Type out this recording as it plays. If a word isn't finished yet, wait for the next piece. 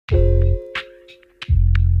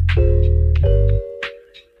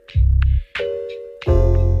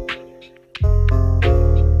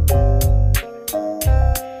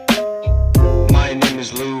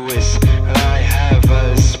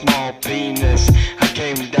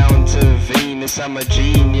genius, I'm a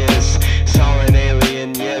genius. Saw an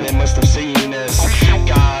alien, yeah, they must have seen us.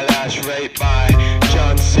 Got ass raped by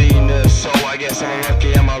John Cena, so I guess I'm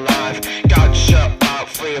lucky I'm alive. Got shut about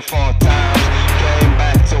 3 or 4 times. Came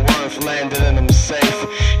back to Earth, landed and I'm safe.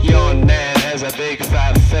 Your nan has a big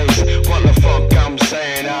fat face. What the fuck I'm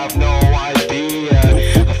saying, I've no idea.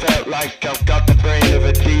 I felt like I've got the brain of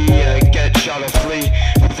a deer. Get shot or flee,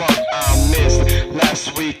 fuck I missed.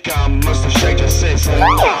 Last week I must have shagged your sis, and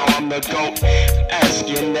now I'm the GOAT. Ask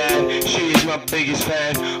your nan, she's my biggest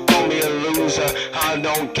fan. Call me a loser, I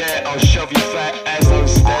don't care, I'll shove your fat ass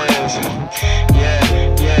downstairs.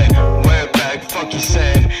 Yeah, we're back, fuck you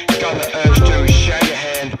saying. Got the urge to shake your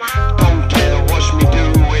hand. Don't care, watch me do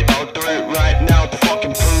it, I'll do it right now to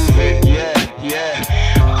fucking prove it. Yeah,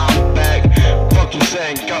 I'm back, fuck you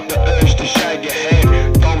saying. Got the urge to shake your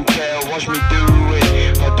hand. Don't care, watch me do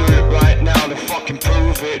it, I'll do it right now to fucking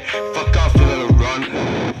prove it. Fuck off, you little runt.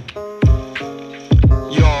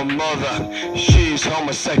 Your mother, she's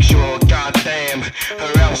homosexual, goddamn.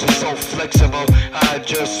 Her ass is so flexible, I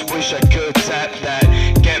just wish I could tap that.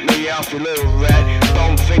 Get me off, you little rat.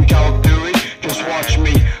 Don't think I'll do it, just watch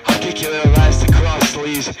me. I'll kick your little ass to cross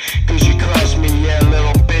sleeves. Cause you cross me, yeah,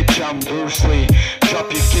 little bitch, I'm Bruce Lee.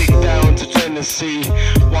 Drop your kick down to Tennessee.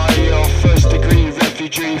 While you're first degree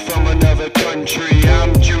refugee from another country,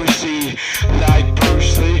 I'm juicy like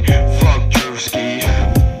Bruce Lee. Fuck Drewski,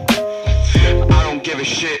 I don't give a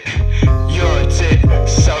shit. You're a tit,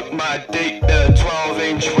 suck my dick, the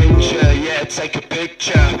 12-inch wincher. Yeah, take a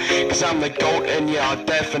picture, cause I'm the GOAT and you're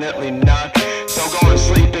definitely not. So go to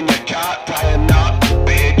sleep in your cot, tie a knot,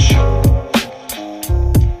 bitch.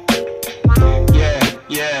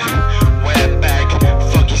 Yeah, we're back,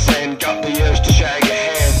 fuck you saying. Got the urge to shag your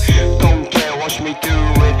hand. Don't care, watch me do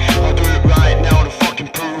it, I'll do it right now to fucking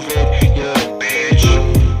prove it, you little bitch.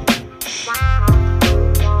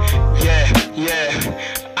 Yeah,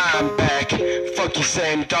 I'm back, fuck you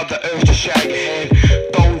saying. Got the urge to shag your hand.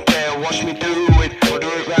 Don't care, watch me do it, I'll do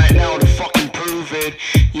it right now to fucking prove it.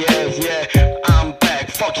 Yeah, I'm back,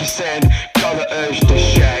 fuck you saying. Got the urge to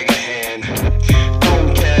shag your hand.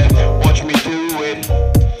 Don't care, watch me do it.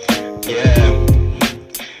 Yeah,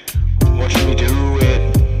 watch me do it.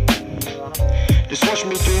 Just watch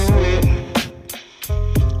me do it.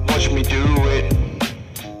 Watch me do it.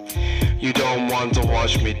 You don't want to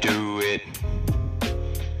watch me do it.